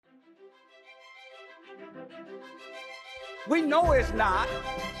We know it's not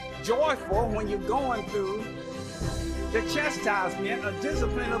joyful when you're going through the chastisement or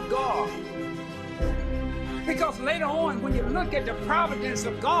discipline of God. Because later on, when you look at the providence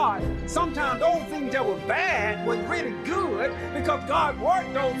of God, sometimes those things that were bad were really good because God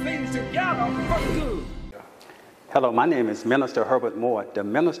worked those things together for good. Hello, my name is Minister Herbert Moore, the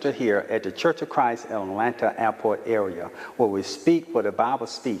minister here at the Church of Christ in Atlanta Airport area, where we speak what the Bible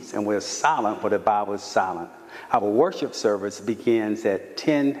speaks and we're silent where the Bible is silent. Our worship service begins at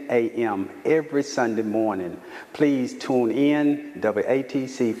 10 a.m. every Sunday morning. Please tune in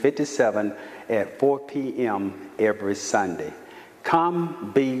WATC 57 at 4 p.m. every Sunday.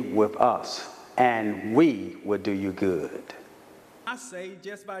 Come be with us, and we will do you good. I say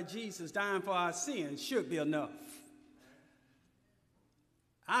just by Jesus dying for our sins should be enough.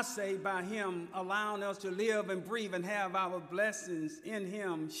 I say by him allowing us to live and breathe and have our blessings in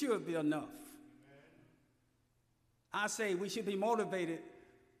him should be enough. I say we should be motivated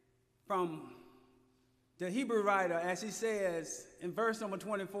from the Hebrew writer, as he says in verse number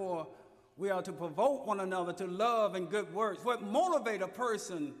 24, we are to provoke one another to love and good works. What motivates a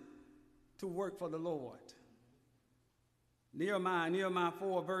person to work for the Lord? Nehemiah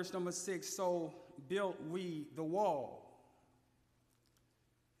 4, verse number 6, so built we the wall.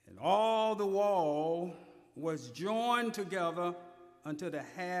 And all the wall was joined together unto the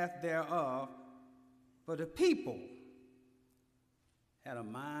half thereof, for the people had a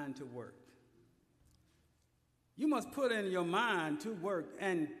mind to work. You must put in your mind to work.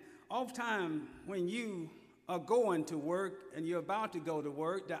 And oftentimes when you are going to work and you're about to go to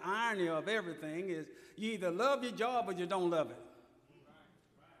work, the irony of everything is you either love your job or you don't love it.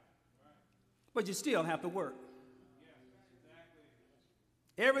 But you still have to work.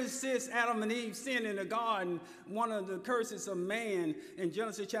 Ever since Adam and Eve sinned in the garden, one of the curses of man in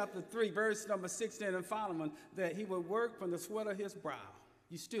Genesis chapter 3, verse number 16 and following, that he would work from the sweat of his brow.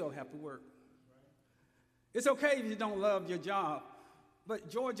 You still have to work. It's okay if you don't love your job, but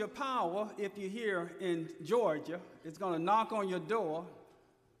Georgia Power, if you're here in Georgia, is going to knock on your door,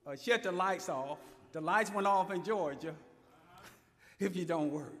 shut the lights off. The lights went off in Georgia if you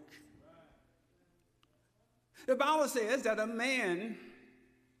don't work. The Bible says that a man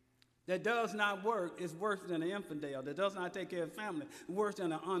that does not work is worse than an infidel, that does not take care of family, worse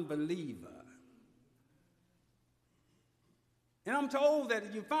than an unbeliever. And I'm told that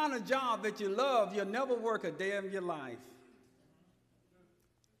if you find a job that you love, you'll never work a day of your life.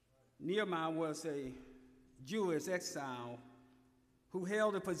 Nehemiah was a Jewish exile who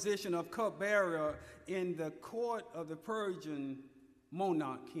held a position of cupbearer in the court of the Persian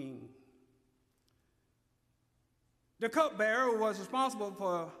monarch king. The cupbearer was responsible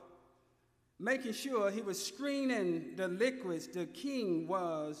for making sure he was screening the liquids the king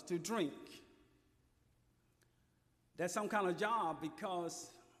was to drink. That's some kind of job,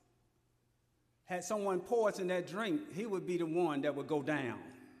 because had someone poison that drink, he would be the one that would go down.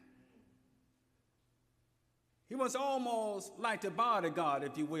 He was almost like the bodyguard,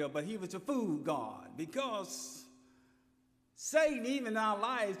 if you will, but he was the food god, because Satan, even in our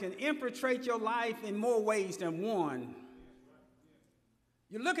lives, can infiltrate your life in more ways than one.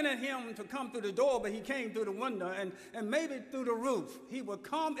 You're looking at him to come through the door, but he came through the window and maybe through the roof. He will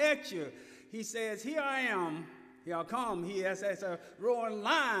come at you. He says, here I am, here I come. He has as a roaring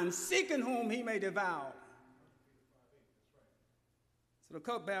lion, seeking whom he may devour. So the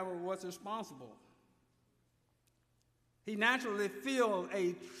cupbearer was responsible. He naturally filled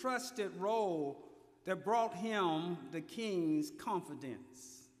a trusted role that brought him the king's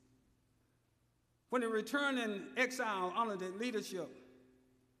confidence. When he returned in exile under the leadership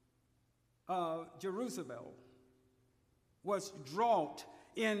of Jerusalem, was drought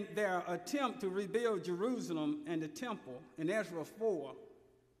in their attempt to rebuild Jerusalem and the temple in Ezra 4.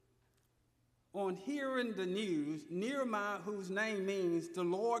 On hearing the news, Nehemiah, whose name means the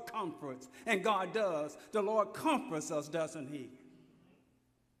Lord comforts, and God does, the Lord comforts us, doesn't he?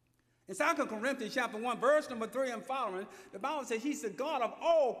 In 2 Corinthians chapter 1, verse number 3 and following, the Bible says he's the God of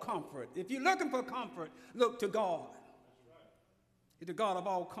all comfort. If you're looking for comfort, look to God. He's the God of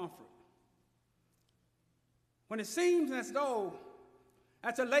all comfort. When it seems as though,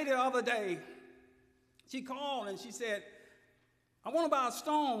 as a lady the other day, she called and she said, I want to buy a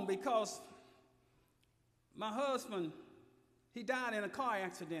stone because my husband, he died in a car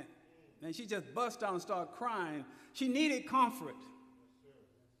accident. And she just bust out and started crying. She needed comfort.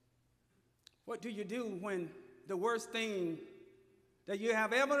 What do you do when the worst thing that you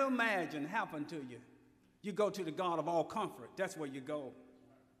have ever imagined happened to you? You go to the God of all comfort. That's where you go.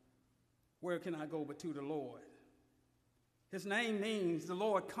 Where can I go but to the Lord? His name means the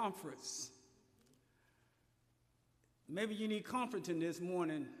Lord comforts. maybe you need comforting this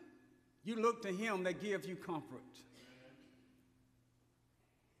morning. You look to him that gives you comfort.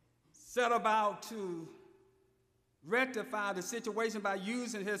 Set about to rectify the situation by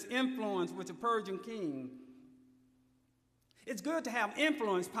using his influence with the Persian king. It's good to have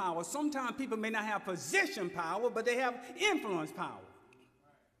influence power. Sometimes people may not have position power, but they have influence power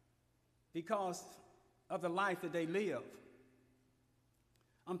because of the life that they live.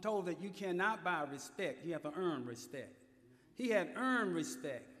 I'm told that you cannot buy respect. You have to earn respect. He had earned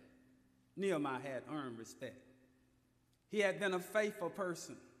respect. Nehemiah had earned respect. He had been a faithful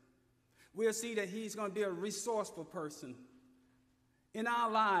person. We'll see that he's going to be a resourceful person. In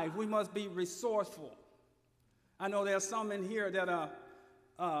our life, we must be resourceful. I know there are some in here that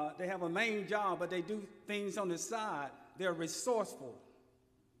they have a main job, but they do things on the side. They're resourceful.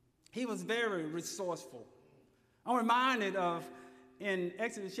 He was very resourceful. I'm reminded of in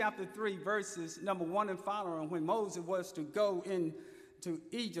Exodus chapter 3, verses number 1 and following, when Moses was to go into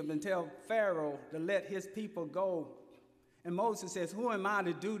Egypt and tell Pharaoh to let his people go. And Moses says, who am I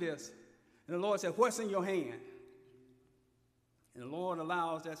to do this? And the Lord said, what's in your hand? And the Lord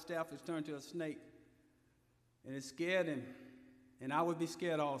allows that staff to turn to a snake. And it scared him. And I would be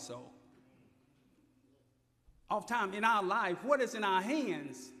scared also. Oftentimes in our life, what is in our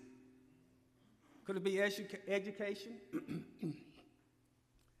hands? Could it be education?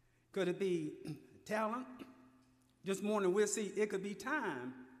 Could it be talent? This morning we'll see it could be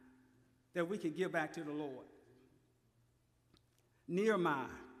time that we could give back to the Lord. Nehemiah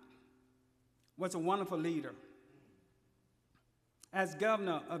was a wonderful leader. As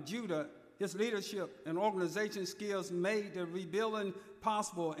governor of Judah, his leadership and organization skills made the rebuilding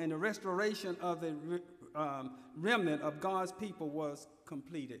possible, and the restoration of the remnant of God's people was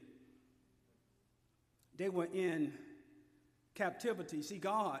completed. They were in captivity. See,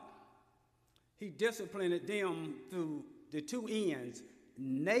 God, he disciplined them through the two ends,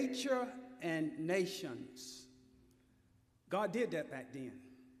 nature and nations. God did that back then.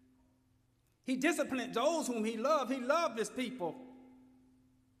 He disciplined those whom he loved. He loved his people.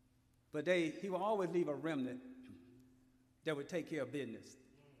 But he will always leave a remnant that would take care of business.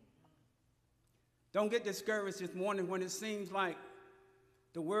 Don't get discouraged this morning when it seems like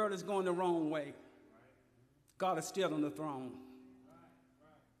the world is going the wrong way. God is still on the throne.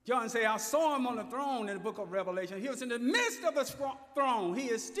 John said, I saw him on the throne in the book of Revelation. He was in the midst of the throne. He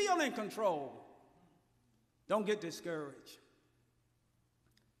is still in control. Don't get discouraged.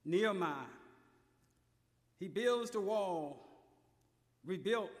 Nehemiah, he builds the wall,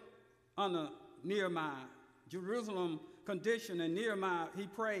 rebuilt under Nehemiah. Jerusalem condition, and Nehemiah, he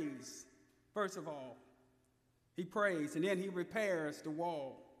prays. First of all, he prays, and then he repairs the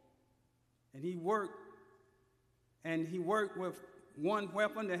wall. And he worked with one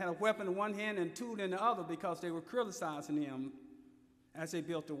weapon. They had a weapon in one hand and two in the other because they were criticizing him as they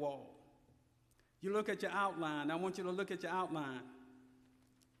built the wall. You look at your outline. I want you to look at your outline.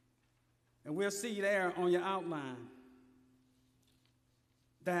 And we'll see there on your outline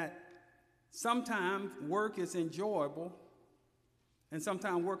that sometimes work is enjoyable and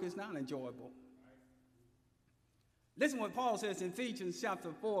sometimes work is not enjoyable. Listen to what Paul says in Ephesians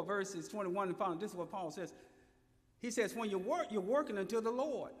chapter 4, verses 21 and following. This is what Paul says. He says, when you work, you're working unto the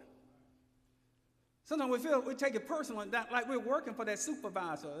Lord. Sometimes we take it personal, like we're working for that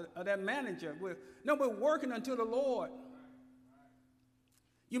supervisor or that manager. We're working unto the Lord.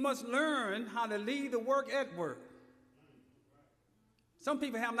 You must learn how to leave the work at work. Some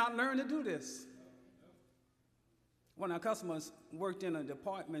people have not learned to do this. One of our customers worked in a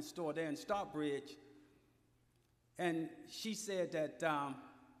department store there in Stockbridge, and she said that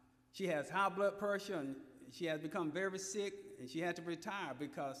she has high blood pressure and she has become very sick, and she had to retire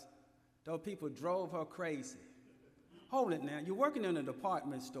because those people drove her crazy. Hold it now. You're working in a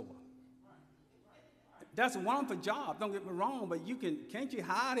department store. That's a wonderful job. Don't get me wrong, but can't you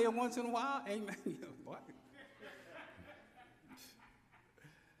hide here once in a while? Amen.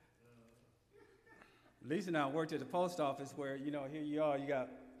 Lisa and I worked at the post office where, here you are, you got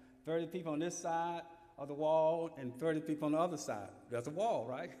 30 people on this side of the wall and 30 people on the other side. There's a wall,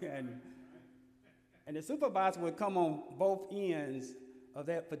 right? And the supervisor would come on both ends of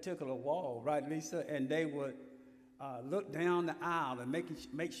that particular wall, right, Lisa? And they would look down the aisle and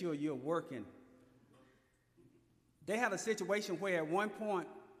make sure you're working. They had a situation where at one point,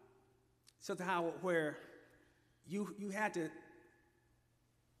 somehow where you had to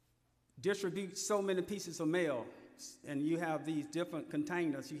distribute so many pieces of mail, and you have these different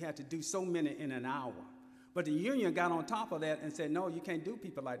containers. You had to do so many in an hour. But the union got on top of that and said, no, you can't do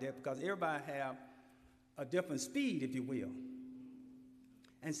people like that because everybody have a different speed, if you will.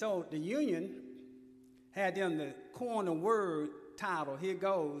 And so the union had them the corner word title. Here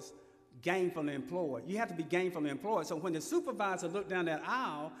goes, gainfully employed. You have to be gainfully employed. So when the supervisor looked down that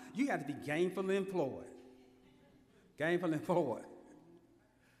aisle, you have to be gainfully employed. Gainfully employed.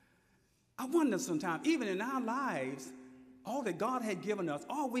 I wonder sometimes, even in our lives, all that God had given us,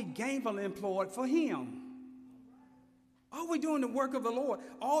 are we gainfully employed for Him? Are we doing the work of the Lord?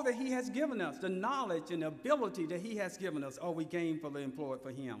 All that He has given us, the knowledge and the ability that He has given us, are we gainfully employed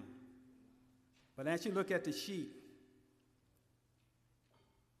for Him? But as you look at the sheet,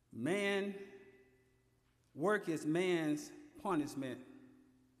 work is man's punishment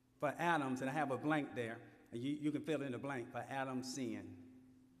for Adam's, and I have a blank there, and you can fill in the blank, for Adam's sin.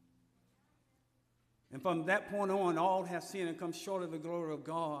 And from that point on, all have sinned and come short of the glory of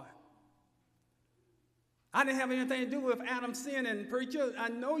God. I didn't have anything to do with Adam's sin, and preacher, I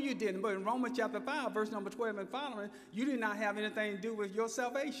know you didn't, but in Romans chapter 5, verse number 12 and following, you did not have anything to do with your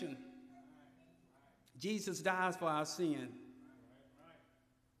salvation. Jesus dies for our sin.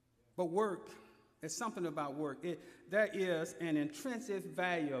 But work, there's something about work. There is an intrinsic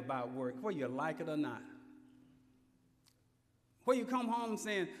value about work, whether you like it or not. Where you come home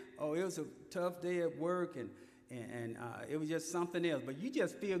saying, oh, it was a tough day at work, and it was just something else, but you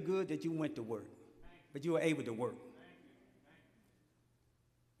just feel good that you went to work, but you were able to work.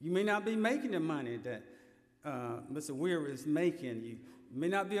 You may not be making the money that Mr. Weir is making. You may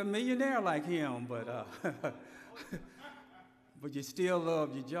not be a millionaire like him, but but you still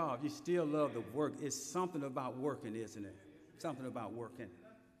love your job. You still love the work. It's something about working, isn't it? Something about working.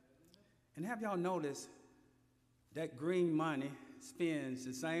 And have y'all noticed that green money spends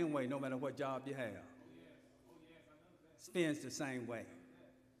the same way no matter what job you have? Spends the same way.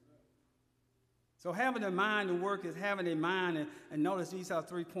 So having in mind to work is having in mind, and notice these are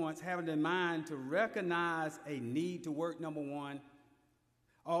 3 points, having in mind to recognize a need to work, number one.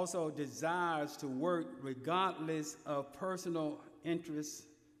 Also desires to work regardless of personal interests,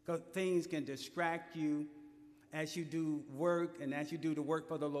 because things can distract you as you do work and as you do the work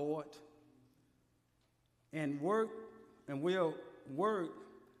for the Lord. And work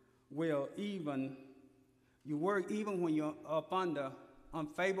even when you're up under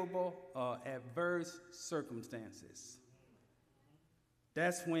unfavorable or adverse circumstances.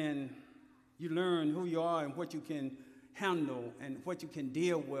 That's when you learn who you are and what you can handle and what you can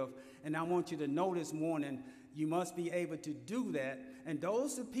deal with. And I want you to know this morning, you must be able to do that. And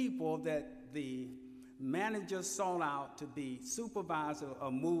those are people that the manager sought out to be supervisor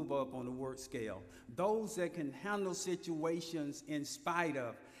or move up on the work scale. Those that can handle situations in spite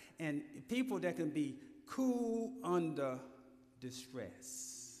of, and people that can be cool under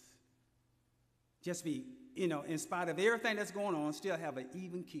distress. Just be, in spite of everything that's going on, still have an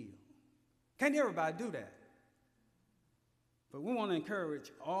even keel. Can't everybody do that? But we want to encourage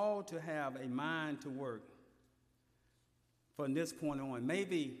all to have a mind to work from this point on.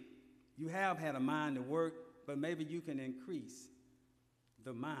 Maybe you have had a mind to work, but maybe you can increase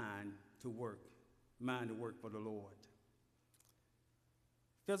the mind to work for the Lord.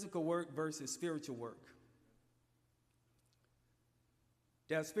 Physical work versus spiritual work.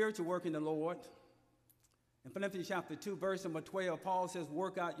 There's spiritual work in the Lord. In Philippians chapter 2, verse number 12, Paul says,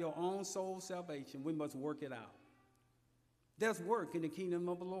 work out your own soul salvation. We must work it out. There's work in the kingdom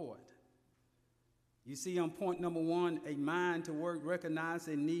of the Lord. You see on point number one, a mind to work, recognize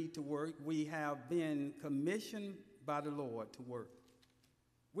a need to work. We have been commissioned by the Lord to work.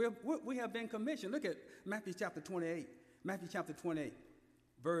 We have been commissioned. Look at Matthew chapter 28. Matthew chapter 28,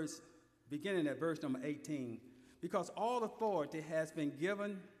 beginning at verse number 18. Because all authority has been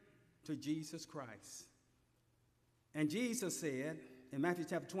given to Jesus Christ. And Jesus said, in Matthew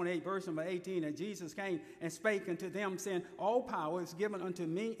chapter 28, verse number 18, and Jesus came and spake unto them, saying, all power is given unto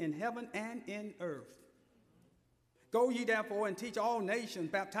me in heaven and in earth. Go ye therefore and teach all nations,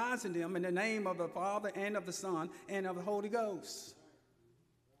 baptizing them in the name of the Father and of the Son and of the Holy Ghost,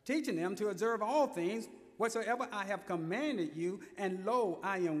 teaching them to observe all things whatsoever I have commanded you, and lo,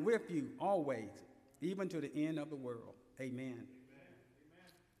 I am with you always, even to the end of the world. Amen. Amen.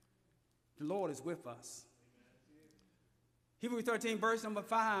 The Lord is with us. Hebrews 13, verse number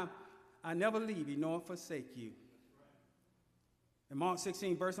 5, I never leave you nor forsake you. In Mark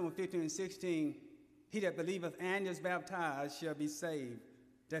 16, verse number 15 and 16, he that believeth and is baptized shall be saved.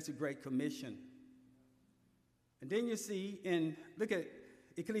 That's a great commission. And then you see, look at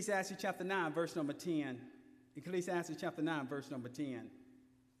Ecclesiastes chapter 9, verse number 10. Ecclesiastes chapter 9, verse number 10.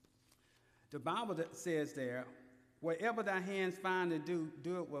 The Bible that says there, whatever thy hands find to do,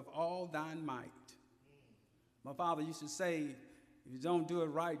 do it with all thine might. My father used to say, if you don't do it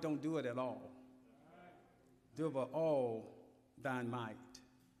right, don't do it at all. Do it with all thine might.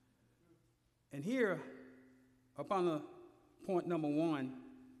 And here, upon the point number 1,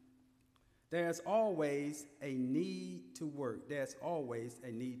 there's always a need to work. There's always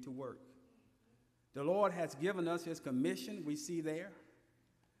a need to work. The Lord has given us his commission, we see there.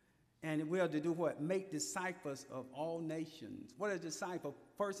 And we are to do what? Make disciples of all nations. What is a disciple?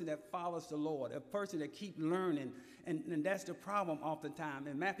 A person that follows the Lord, a person that keeps learning. And that's the problem oftentimes.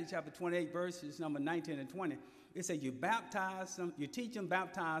 In Matthew chapter 28, verses number 19 and 20, it says you baptize them, you teach them,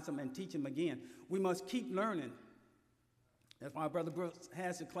 baptize them, and teach them again. We must keep learning. That's why Brother Brooks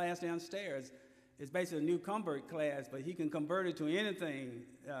has a class downstairs. It's basically a new convert class, but he can convert it to anything.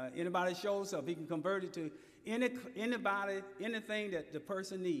 Anybody shows up, he can convert it to anybody, anything that the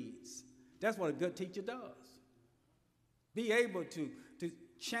person needs. That's what a good teacher does. Be able to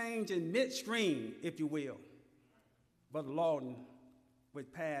change in midstream, if you will. Brother Lawton,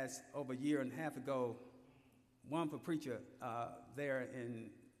 which passed over a year and a half ago, wonderful preacher there in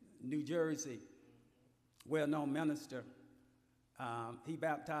New Jersey, well-known minister. He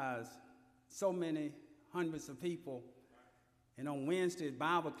baptized so many hundreds of people. And on Wednesday's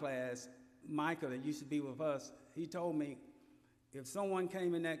Bible class, Michael, that used to be with us, he told me if someone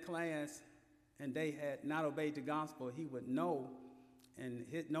came in that class and they had not obeyed the gospel, he would know, and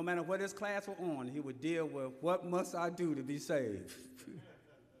no matter what his class was on, he would deal with what must I do to be saved.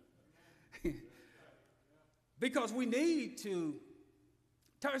 Because we need to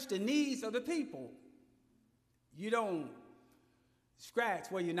touch the needs of the people. You don't scratch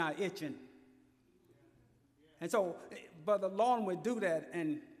where you're not itching. And so Brother Lawton would do that,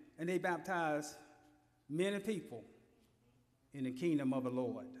 and they baptized many people in the kingdom of the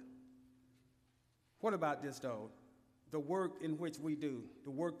Lord. What about this, though? The work in which we do,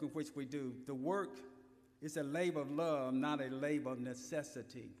 the work in which we do. The work is a labor of love, not a labor of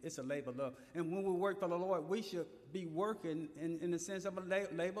necessity. It's a labor of love. And when we work for the Lord, we should be working in the sense of a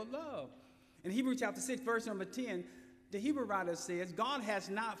labor of love. In Hebrews chapter 6, verse number 10, the Hebrew writer says, God has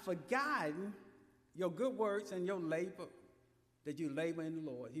not forgotten your good works and your labor, that you labor in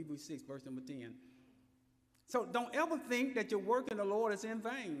the Lord. Hebrews 6, verse number 10. So don't ever think that your work in the Lord is in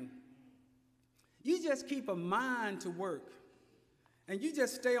vain. You just keep a mind to work, and you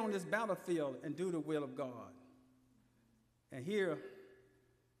just stay on this battlefield and do the will of God. And here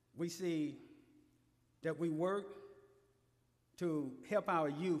we see that we work to help our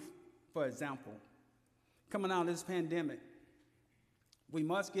youth, for example. Coming out of this pandemic, we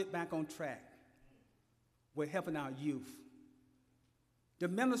must get back on track. We're helping our youth. The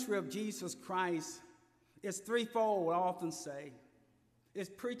ministry of Jesus Christ is threefold, I often say. It's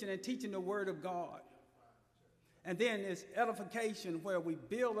preaching and teaching the word of God. And then it's edification, where we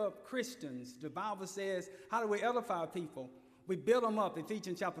build up Christians. The Bible says, how do we edify people? We build them up.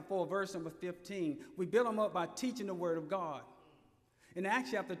 Ephesians chapter 4, verse number 15. We build them up by teaching the word of God. In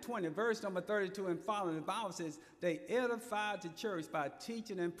Acts chapter 20, verse number 32 and following, the Bible says they edified the church by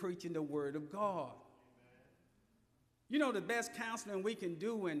teaching and preaching the word of God. You know, the best counseling we can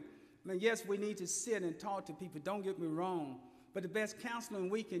do, and yes, we need to sit and talk to people, don't get me wrong, but the best counseling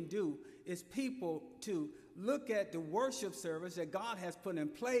we can do is people to look at the worship service that God has put in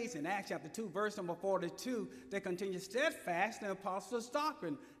place in Acts chapter 2, verse number 42, that continue steadfast in the apostles'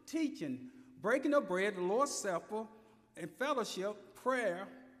 doctrine, teaching, breaking of bread, the Lord's Supper, and fellowship, prayer,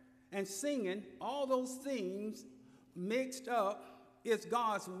 and singing. All those things mixed up is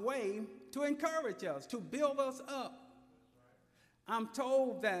God's way to encourage us, to build us up. I'm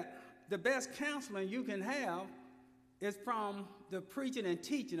told that the best counseling you can have is from the preaching and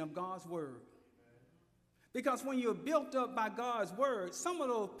teaching of God's word. Because when you're built up by God's word, some of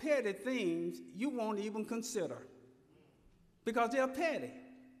those petty things you won't even consider, because they're petty.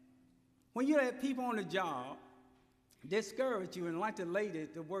 When you have people on the job discourage you, and like the lady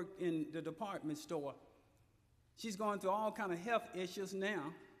that worked in the department store, she's going through all kind of health issues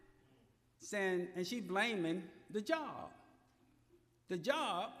now, saying, and she's blaming the job. The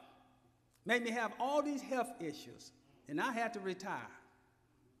job made me have all these health issues, and I had to retire.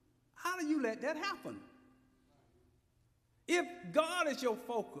 How do you let that happen? If God is your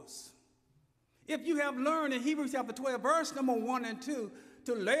focus, if you have learned in Hebrews chapter 12, verse number 1 and 2,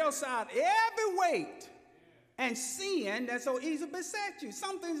 to lay aside every weight and sin that so easily beset you.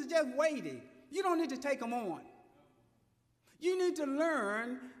 Some things are just weighty. You don't need to take them on. You need to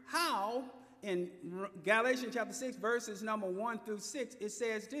learn how, in Galatians chapter 6, verses number 1 through 6, it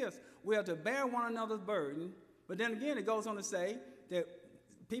says this: we are to bear one another's burden, but then again it goes on to say that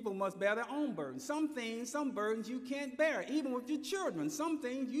people must bear their own burdens. Some things, some burdens you can't bear, even with your children. Some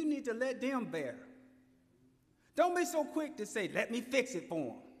things you need to let them bear. Don't be so quick to say, let me fix it for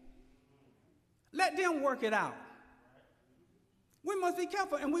them. Let them work it out. We must be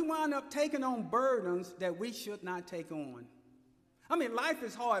careful, and we wind up taking on burdens that we should not take on. I mean, life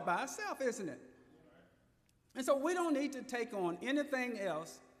is hard by itself, isn't it? And so we don't need to take on anything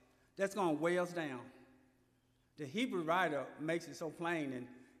else that's going to weigh us down. The Hebrew writer makes it so plain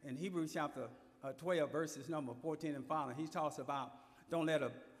in Hebrews chapter 12, verses number 14 and following. He talks about don't let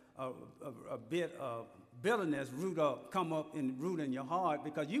a bit of bitterness come up and root in your heart,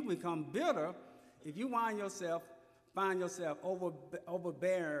 because you become bitter if you find yourself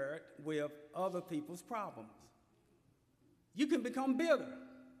overbeared with other people's problems. You can become bitter.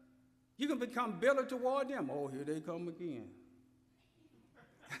 You can become bitter toward them. Oh, here they come again.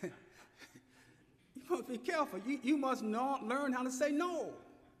 You must be careful. You must learn how to say no.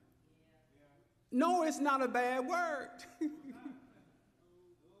 No is not a bad word.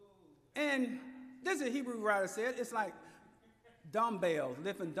 And this is a Hebrew writer said, it's like dumbbells,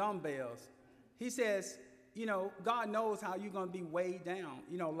 lifting dumbbells. He says, God knows how you're going to be weighed down.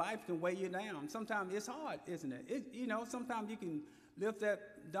 Life can weigh you down. Sometimes it's hard, isn't it? Sometimes you can lift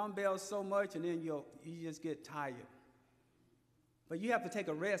that dumbbell so much and then you just get tired. But you have to take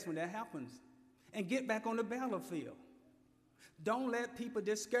a rest when that happens and get back on the battlefield. Don't let people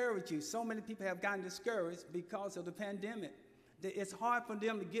discourage you. So many people have gotten discouraged because of the pandemic. It's hard for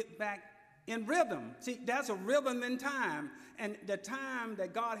them to get back in rhythm. See, that's a rhythm in time. And the time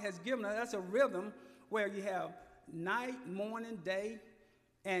that God has given us, that's a rhythm where you have night, morning, day,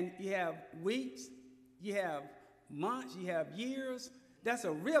 and you have weeks, you have months, you have years. That's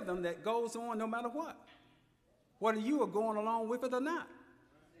a rhythm that goes on no matter what, whether you are going along with it or not.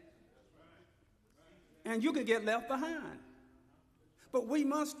 And you can get left behind. But we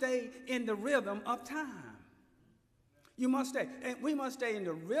must stay in the rhythm of time. You must stay. And we must stay in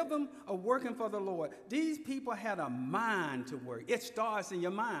the rhythm of working for the Lord. These people had a mind to work. It starts in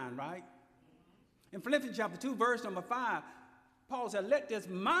your mind, right? In Philippians chapter 2, verse number 5, Paul said, let this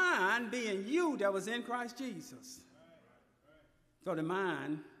mind be in you that was in Christ Jesus. So the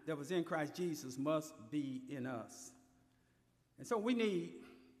mind that was in Christ Jesus must be in us. And so we need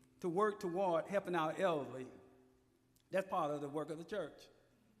to work toward helping our elderly. That's part of the work of the church.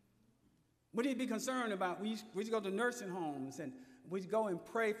 We need to be concerned about, we go to nursing homes and we go and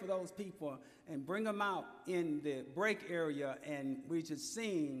pray for those people and bring them out in the break area, and we just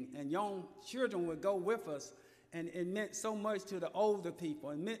sing, and young children would go with us, and it meant so much to the older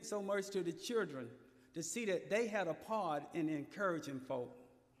people. It meant so much to the children to see that they had a part in encouraging folk.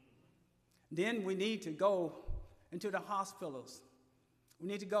 Then we need to go into the hospitals. We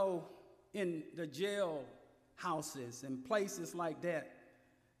need to go in the jail houses and places like that.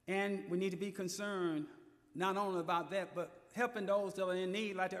 And we need to be concerned not only about that, but helping those that are in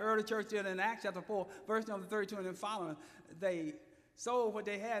need, like the early church did in Acts chapter 4, verse number 32 and following. They sold what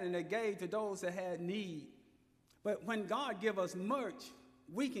they had and they gave to those that had need. But when God give us much,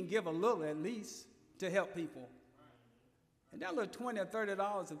 we can give a little at least to help people. And that little $20 or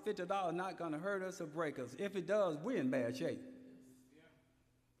 $30 or $50 not going to hurt us or break us. If it does, we're in bad shape.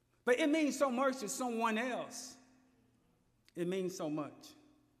 But it means so much to someone else. It means so much.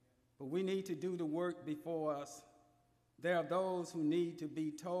 But we need to do the work before us. There are those who need to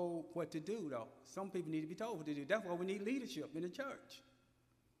be told what to do, though. Some people need to be told what to do. That's why we need leadership in the church.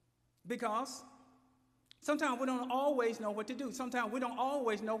 Because sometimes we don't always know what to do. Sometimes we don't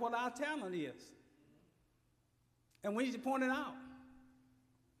always know what our talent is. And we need to point it out.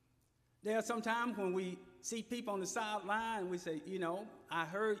 There are some times when we see people on the sideline and we say, I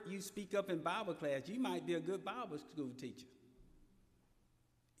heard you speak up in Bible class. You might be a good Bible school teacher.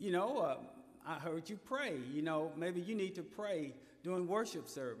 I heard you pray. Maybe you need to pray during worship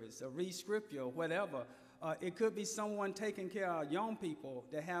service or read scripture or whatever. It could be someone taking care of young people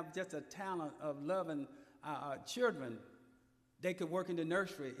that have just a talent of loving children. They could work in the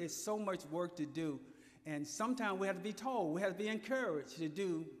nursery. It's so much work to do. And sometimes we have to be told, we have to be encouraged to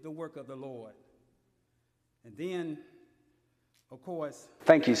do the work of the Lord. And then, of course,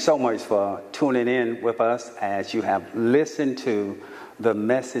 thank you so much for tuning in with us as you have listened to the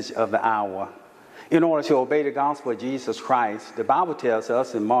message of the hour. In order to obey the gospel of Jesus Christ, the Bible tells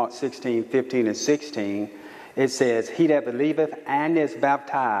us in Mark 16, 15, and 16, it says, he that believeth and is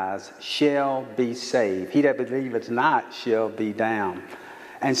baptized shall be saved. He that believeth not shall be damned.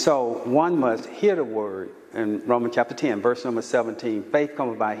 And so one must hear the word. In Romans chapter 10, verse number 17, faith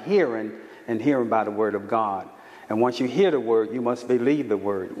comes by hearing, and hearing by the word of God. And once you hear the word, you must believe the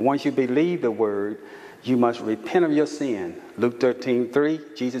word. Once you believe the word, you must repent of your sin. Luke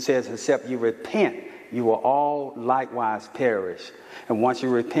 13:3, Jesus says, except you repent, you will all likewise perish. And once you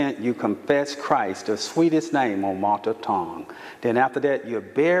repent, you confess Christ, the sweetest name on mortal tongue. Then after that, you're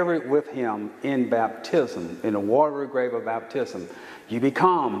buried with him in baptism, in the watery grave of baptism. You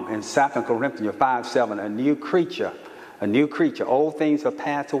become, in 2 Corinthians 5:7, a new creature. A new creature. Old things have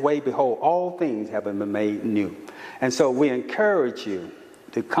passed away. Behold, all things have been made new. And so we encourage you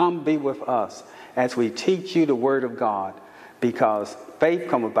to come be with us as we teach you the word of God, because faith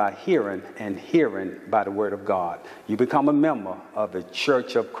comes by hearing, and hearing by the word of God. You become a member of the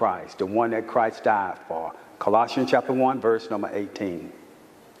Church of Christ, the one that Christ died for. Colossians chapter 1, verse number 18.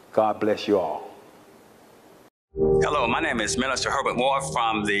 God bless you all. Hello, my name is Minister Herbert Moore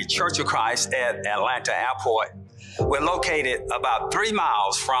from the Church of Christ at Atlanta Airport. We're located about 3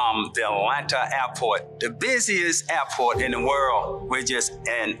 miles from the Atlanta Airport, the busiest airport in the world. We're just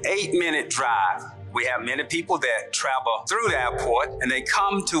an 8-minute drive. We have many people that travel through the airport, and they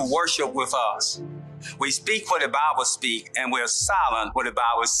come to worship with us. We speak what the Bible speaks, and we're silent what the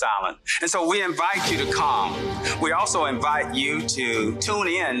Bible is silent. And so we invite you to come. We also invite you to tune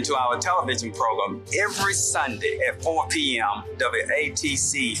in to our television program every Sunday at 4 p.m.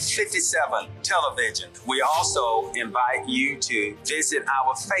 WATC 57 television. We also invite you to visit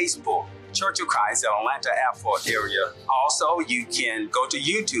our Facebook, Church of Christ at Atlanta Airport area. Also, you can go to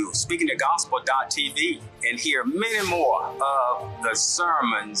YouTube, speakingthegospel.tv, and hear many more of the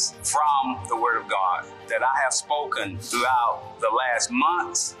sermons from the Word of God that I have spoken throughout the last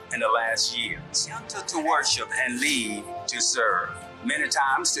months and the last years. Enter to worship and leave to serve. Many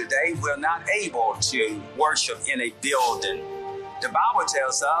times today, we're not able to worship in a building. The Bible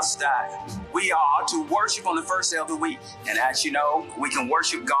tells us that we are to worship on the first day of the week. And as you know, we can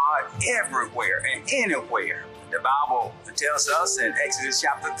worship God everywhere and anywhere. The Bible tells us in Exodus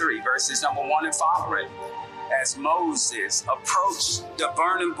chapter 3, verses number 1 and following, as Moses approached the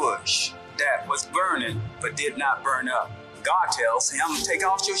burning bush that was burning but did not burn up, God tells him, take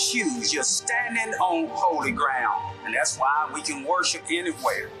off your shoes. You're standing on holy ground. And that's why we can worship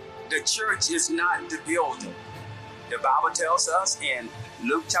anywhere. The church is not the building. The Bible tells us in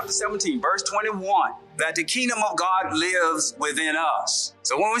Luke chapter 17, verse 21, that the kingdom of God lives within us.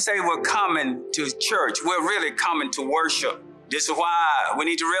 So when we say we're coming to church, we're really coming to worship. This is why we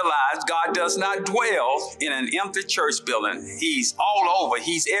need to realize God does not dwell in an empty church building. He's all over.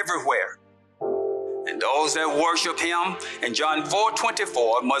 He's everywhere. And those that worship him in John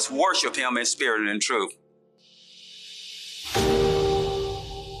 4:24 must worship him in spirit and in truth.